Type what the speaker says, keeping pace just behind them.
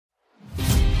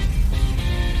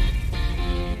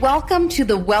Welcome to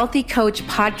the Wealthy Coach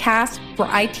podcast, where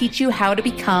I teach you how to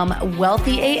become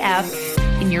wealthy AF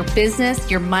in your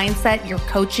business, your mindset, your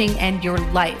coaching, and your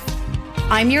life.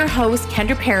 I'm your host,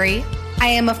 Kendra Perry. I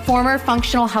am a former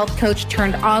functional health coach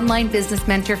turned online business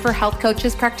mentor for health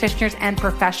coaches, practitioners, and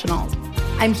professionals.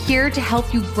 I'm here to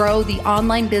help you grow the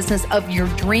online business of your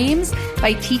dreams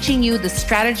by teaching you the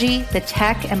strategy, the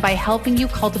tech, and by helping you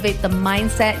cultivate the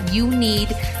mindset you need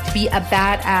to be a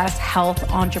badass health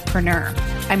entrepreneur.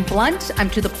 I'm blunt, I'm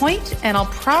to the point, and I'll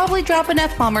probably drop an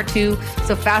F-bomb or two,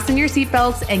 so fasten your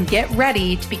seatbelts and get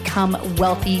ready to become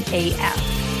wealthy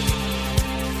AF.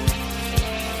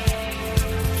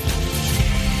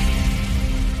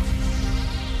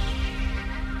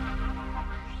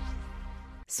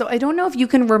 So I don't know if you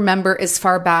can remember as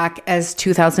far back as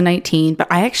 2019, but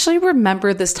I actually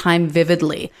remember this time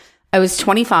vividly. I was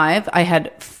 25. I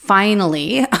had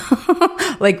finally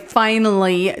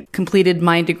completed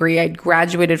my degree. I'd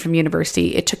graduated from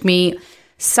university. It took me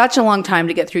such a long time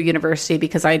to get through university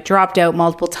because I dropped out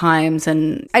multiple times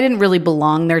and I didn't really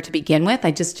belong there to begin with.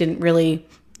 I just didn't really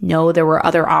know there were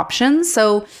other options.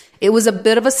 So it was a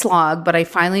bit of a slog, but I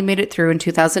finally made it through in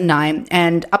 2009.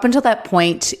 And up until that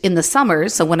point in the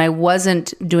summers, so when I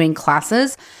wasn't doing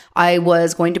classes, I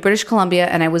was going to British Columbia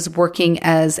and I was working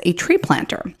as a tree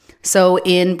planter. So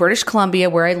in British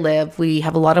Columbia, where I live, we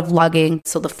have a lot of logging.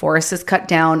 So the forest is cut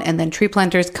down and then tree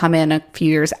planters come in a few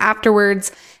years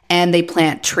afterwards and they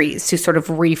plant trees to sort of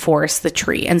reforest the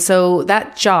tree. And so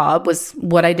that job was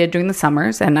what I did during the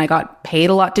summers, and I got paid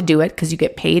a lot to do it because you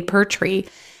get paid per tree.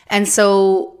 And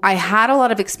so I had a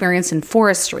lot of experience in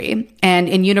forestry, and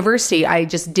in university, I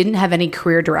just didn't have any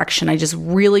career direction. I just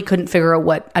really couldn't figure out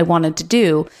what I wanted to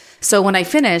do. So when I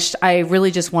finished, I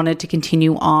really just wanted to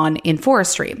continue on in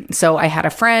forestry. So I had a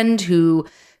friend who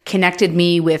connected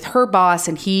me with her boss,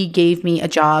 and he gave me a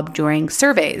job doing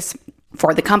surveys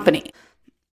for the company.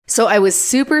 So I was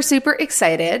super, super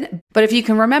excited. But if you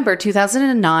can remember,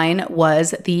 2009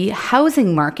 was the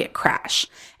housing market crash.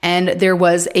 And there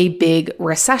was a big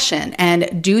recession.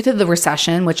 And due to the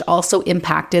recession, which also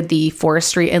impacted the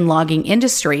forestry and logging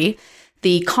industry,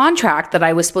 the contract that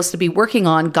I was supposed to be working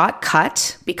on got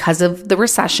cut because of the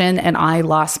recession, and I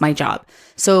lost my job.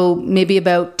 So maybe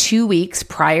about 2 weeks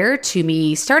prior to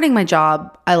me starting my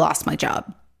job, I lost my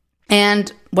job.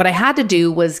 And what I had to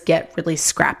do was get really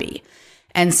scrappy.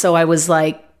 And so I was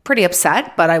pretty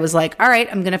upset, but I was like, all right,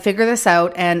 I'm going to figure this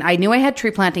out. And I knew I had tree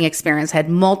planting experience. I had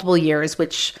multiple years,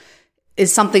 which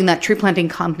is something that tree planting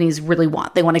companies really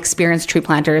want. They want experienced tree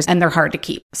planters, and they're hard to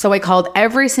keep. So I called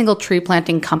every single tree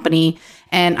planting company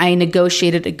and I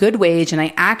negotiated a good wage, and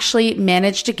I actually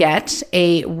managed to get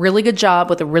a really good job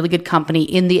with a really good company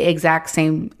in the exact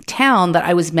same town that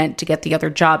I was meant to get the other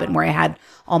job in, where I had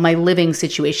all my living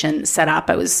situation set up.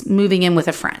 I was moving in with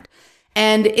a friend.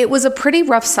 And it was a pretty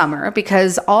rough summer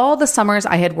because all the summers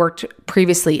I had worked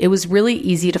previously, it was really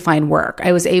easy to find work.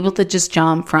 I was able to just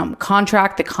jump from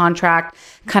contract to contract,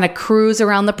 kind of cruise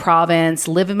around the province,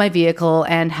 live in my vehicle,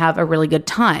 and have a really good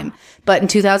time. But in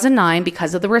 2009,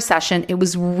 because of the recession, it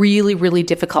was really, really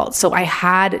difficult. So I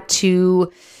had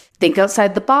to think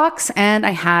outside the box and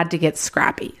I had to get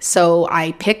scrappy. So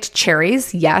I picked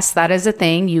cherries. Yes, that is a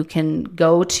thing. You can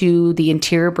go to the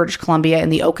interior British Columbia in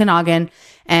the Okanagan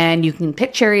and you can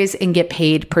pick cherries and get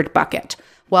paid per bucket.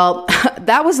 Well,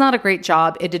 that was not a great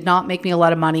job. It did not make me a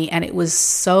lot of money, and it was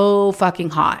so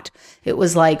fucking hot. It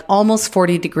was almost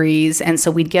 40 degrees. And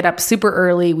so we'd get up super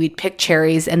early, we'd pick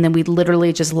cherries, and then we'd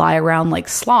literally just lie around like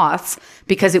sloths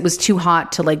because it was too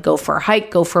hot to go for a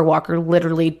hike, go for a walk, or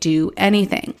literally do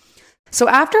anything. So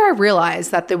after I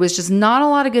realized that there was just not a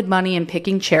lot of good money in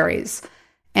picking cherries,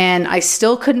 and I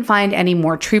still couldn't find any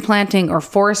more tree planting or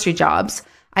forestry jobs,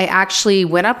 I actually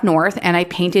went up north and I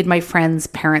painted my friend's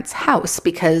parents' house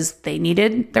because they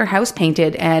needed their house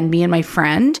painted, and me and my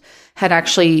friend had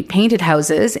actually painted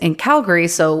houses in Calgary.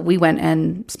 So we went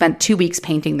and spent 2 weeks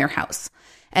painting their house.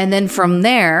 And then from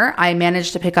there, I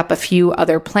managed to pick up a few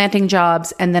other planting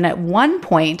jobs. And then at one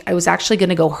point, I was actually going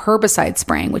to go herbicide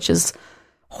spraying, which is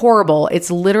horrible. It's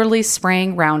literally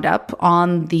spraying Roundup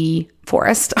on the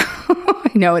forest.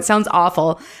 I know it sounds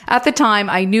awful. At the time,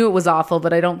 I knew it was awful,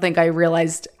 but I don't think I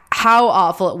realized how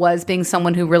awful it was, being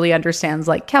someone who really understands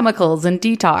chemicals and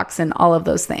detox and all of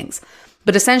those things.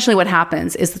 But essentially what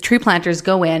happens is the tree planters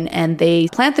go in and they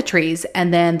plant the trees,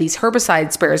 and then these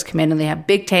herbicide sprayers come in and they have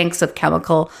big tanks of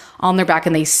chemical on their back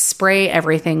and they spray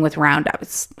everything with Roundup.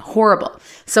 It's horrible.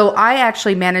 So I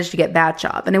actually managed to get that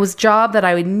job, and it was a job that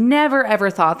I would never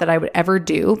ever thought that I would ever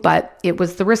do, but it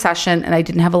was the recession and I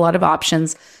didn't have a lot of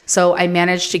options. So I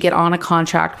managed to get on a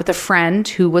contract with a friend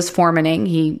who was foremaning.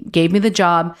 He gave me the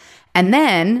job, and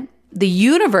then the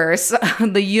universe,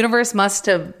 the universe must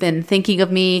have been thinking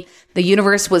of me. The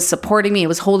universe was supporting me. It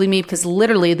was holding me because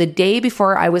literally the day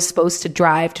before I was supposed to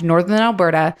drive to Northern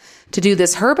Alberta to do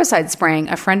this herbicide spraying,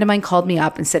 a friend of mine called me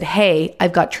up and said, hey,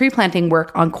 I've got tree planting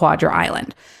work on Quadra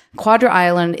Island. Quadra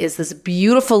Island is this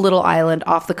beautiful little island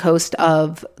off the coast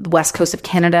of the west coast of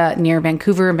Canada near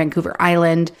Vancouver and Vancouver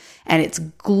Island. And it's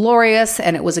glorious.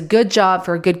 And it was a good job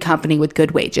for a good company with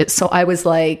good wages. So I was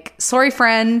like, sorry,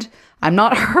 friend, I'm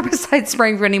not herbicide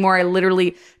spraying for anymore. I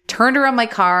literally turned around my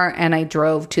car and I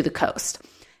drove to the coast.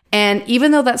 And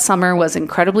even though that summer was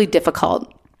incredibly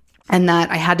difficult and that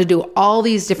I had to do all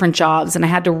these different jobs and I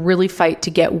had to really fight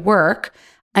to get work,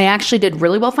 I actually did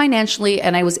really well financially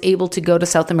and I was able to go to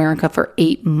South America for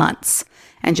 8 months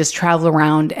and just travel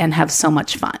around and have so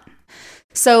much fun.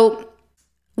 So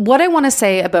what I want to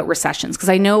say about recessions, because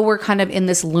I know we're kind of in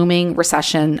this looming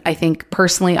recession. I think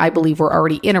personally, I believe we're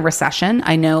already in a recession.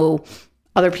 I know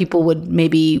other people would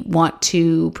maybe want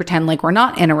to pretend like we're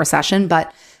not in a recession,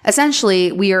 but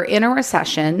essentially we are in a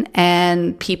recession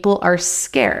and people are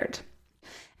scared.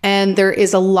 And there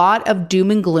is a lot of doom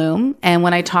and gloom. And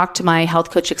when I talk to my Health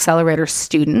Coach Accelerator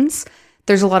students,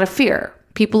 there's a lot of fear.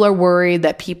 People are worried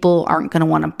that people aren't going to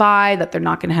want to buy, that they're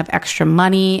not going to have extra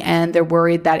money, and they're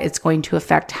worried that it's going to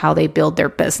affect how they build their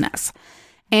business.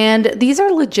 And these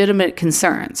are legitimate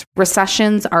concerns.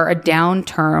 Recessions are a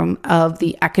downturn of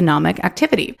the economic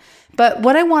activity. But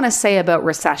what I want to say about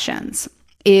recessions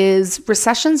is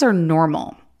recessions are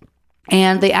normal.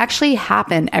 And they actually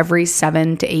happen every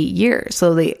 7 to 8 years.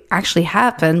 So they actually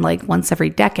happen like once every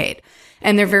decade.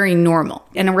 And they're very normal.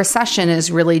 And a recession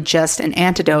is really just an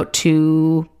antidote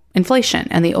to inflation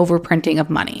and the overprinting of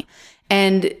money.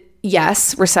 And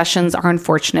yes, recessions are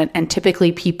unfortunate. And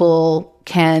typically people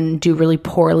can do really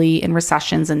poorly in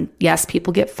recessions. And yes,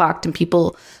 people get fucked and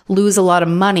people lose a lot of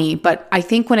money. But I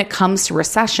think when it comes to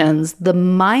recessions, the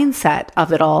mindset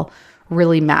of it all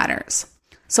really matters.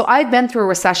 So I've been through a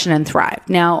recession and thrived.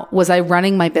 Now, was I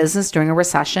running my business during a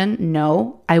recession?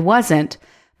 No, I wasn't.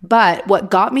 But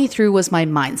what got me through was my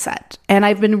mindset. And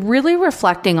I've been really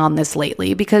reflecting on this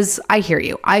lately because I hear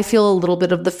you. I feel a little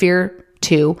bit of the fear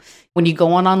too. When you go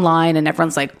online and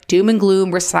everyone's like doom and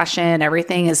gloom, recession,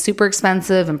 everything is super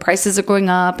expensive and prices are going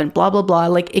up and blah, blah, blah.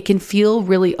 Like it can feel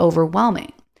really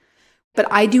overwhelming. But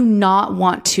I do not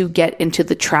want to get into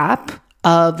the trap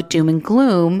of doom and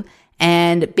gloom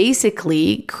and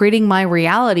basically creating my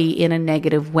reality in a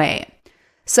negative way.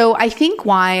 So I think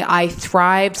why I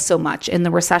thrived so much in the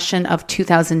recession of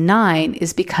 2009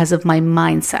 is because of my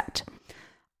mindset.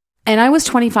 And I was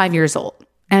 25 years old.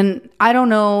 And I don't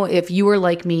know if you were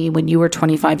like me when you were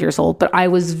 25 years old, but I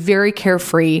was very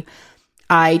carefree.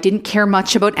 I didn't care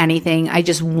much about anything. I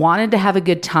just wanted to have a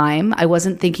good time. I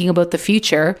wasn't thinking about the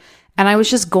future. And I was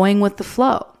just going with the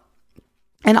flow.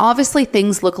 And obviously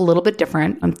things look a little bit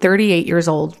different. I'm 38 years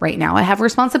old right now. I have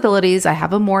responsibilities. I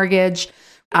have a mortgage.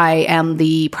 I am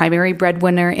the primary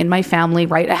breadwinner in my family,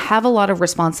 right? I have a lot of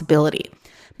responsibility.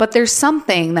 But there's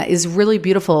something that is really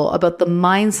beautiful about the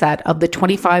mindset of the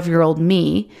 25-year-old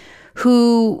me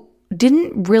who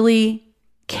didn't really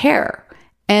care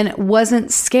and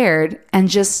wasn't scared and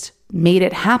just made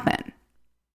it happen.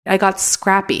 I got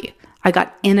scrappy. I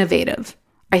got innovative.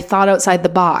 I thought outside the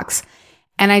box.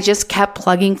 And I just kept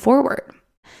plugging forward.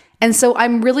 And so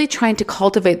I'm really trying to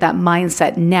cultivate that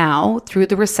mindset now through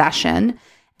the recession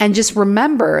and just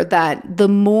remember that the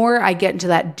more I get into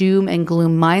that doom and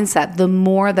gloom mindset, the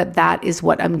more that is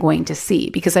what I'm going to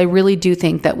see. Because I really do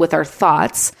think that with our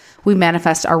thoughts, we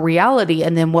manifest our reality.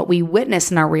 And then what we witness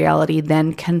in our reality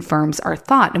then confirms our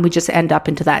thought. And we just end up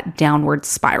into that downward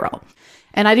spiral.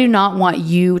 And I do not want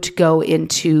you to go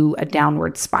into a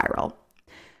downward spiral.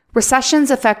 Recessions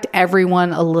affect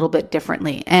everyone a little bit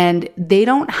differently, and they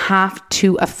don't have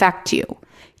to affect you.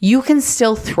 You can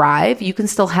still thrive. You can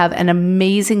still have an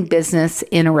amazing business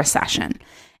in a recession.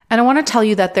 And I want to tell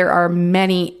you that there are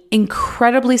many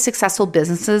incredibly successful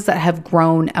businesses that have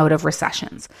grown out of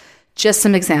recessions. Just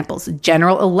some examples.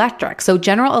 General Electric. So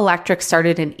General Electric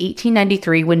started in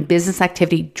 1893 when business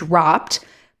activity dropped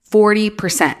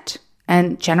 40%.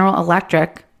 And General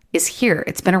Electric is here.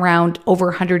 It's been around over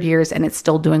 100 years and it's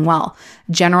still doing well.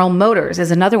 General Motors is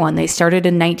another one. They started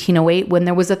in 1908 when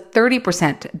there was a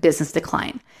 30% business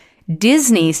decline.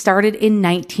 Disney started in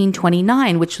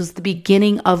 1929, which was the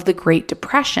beginning of the Great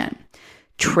Depression.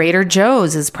 Trader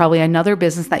Joe's is probably another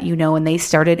business that you know, and they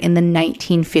started in the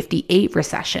 1958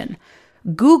 recession.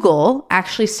 Google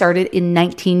actually started in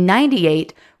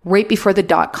 1998, right before the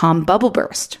dot-com bubble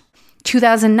burst.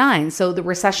 2009, so the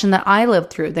recession that I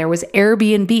lived through, there was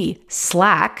Airbnb,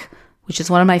 Slack, which is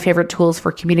one of my favorite tools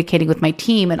for communicating with my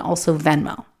team, and also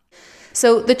Venmo.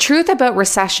 So the truth about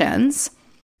recessions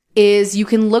is you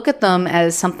can look at them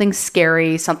as something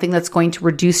scary, something that's going to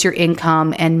reduce your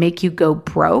income and make you go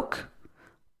broke,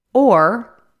 or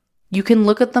you can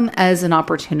look at them as an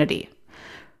opportunity.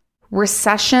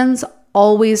 Recessions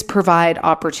always provide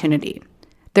opportunity.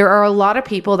 There are a lot of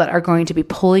people that are going to be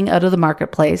pulling out of the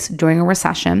marketplace during a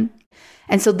recession.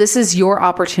 And so this is your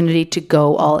opportunity to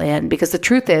go all in, because the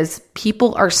truth is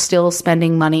people are still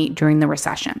spending money during the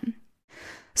recession.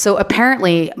 So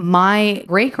apparently my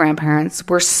great-grandparents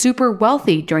were super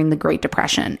wealthy during the Great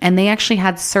Depression, and they actually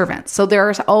had servants. So there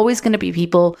are always going to be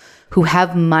people who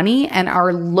have money and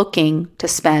are looking to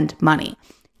spend money.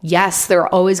 Yes, there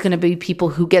are always going to be people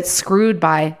who get screwed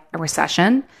by a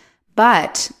recession,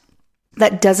 but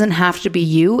that doesn't have to be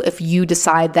you if you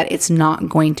decide that it's not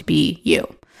going to be you.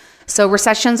 So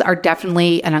recessions are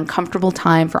definitely an uncomfortable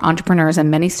time for entrepreneurs and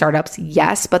many startups,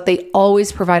 yes, but they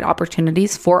always provide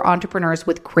opportunities for entrepreneurs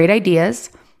with great ideas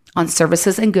on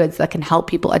services and goods that can help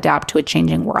people adapt to a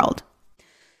changing world.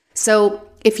 So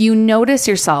if you notice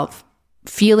yourself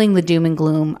feeling the doom and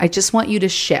gloom, I just want you to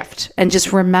shift and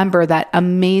just remember that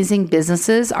amazing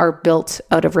businesses are built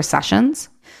out of recessions.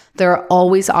 There are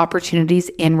always opportunities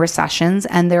in recessions,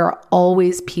 and there are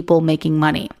always people making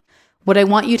money. What I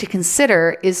want you to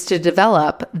consider is to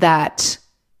develop that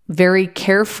very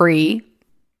carefree,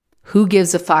 who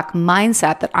gives a fuck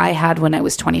mindset that I had when I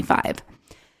was 25.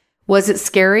 Was it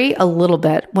scary? A little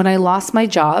bit. When I lost my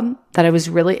job that I was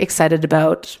really excited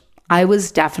about, I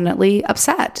was definitely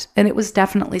upset and it was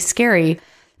definitely scary,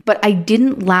 but I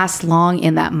didn't last long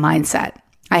in that mindset.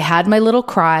 I had my little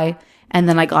cry, and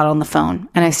then I got on the phone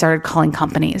and I started calling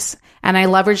companies, and I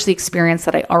leveraged the experience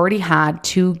that I already had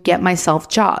to get myself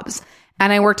jobs.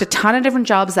 And I worked a ton of different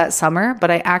jobs that summer, but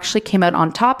I actually came out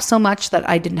on top so much that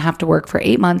I didn't have to work for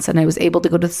 8 months, and I was able to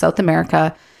go to South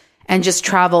America and just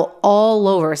travel all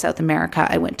over South America.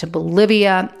 I went to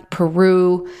Bolivia,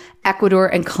 Peru, Ecuador,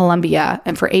 and Colombia.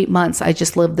 And for 8 months, I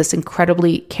just lived this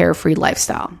incredibly carefree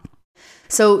lifestyle.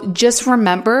 So just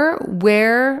remember,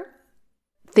 where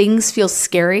things feel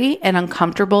scary and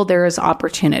uncomfortable, there is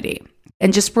opportunity.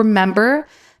 And just remember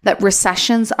that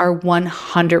recessions are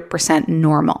 100%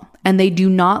 normal, and they do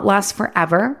not last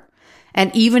forever.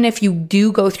 And even if you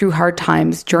do go through hard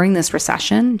times during this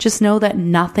recession, just know that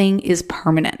nothing is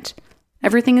permanent.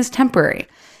 Everything is temporary.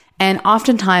 And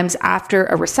oftentimes after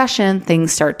a recession,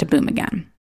 things start to boom again.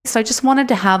 So I just wanted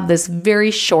to have this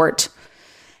very short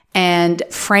and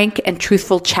frank and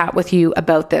truthful chat with you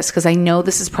about this, because I know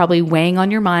this is probably weighing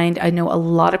on your mind. I know a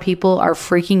lot of people are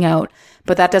freaking out,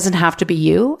 but that doesn't have to be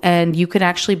you. And you can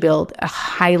actually build a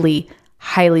highly,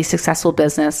 highly successful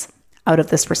business out of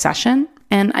this recession.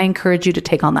 And I encourage you to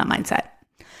take on that mindset.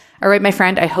 All right, my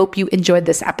friend, I hope you enjoyed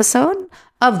this episode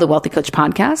of the Wealthy Coach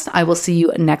Podcast. I will see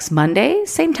you next Monday,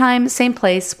 same time, same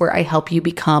place, where I help you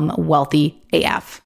become wealthy AF.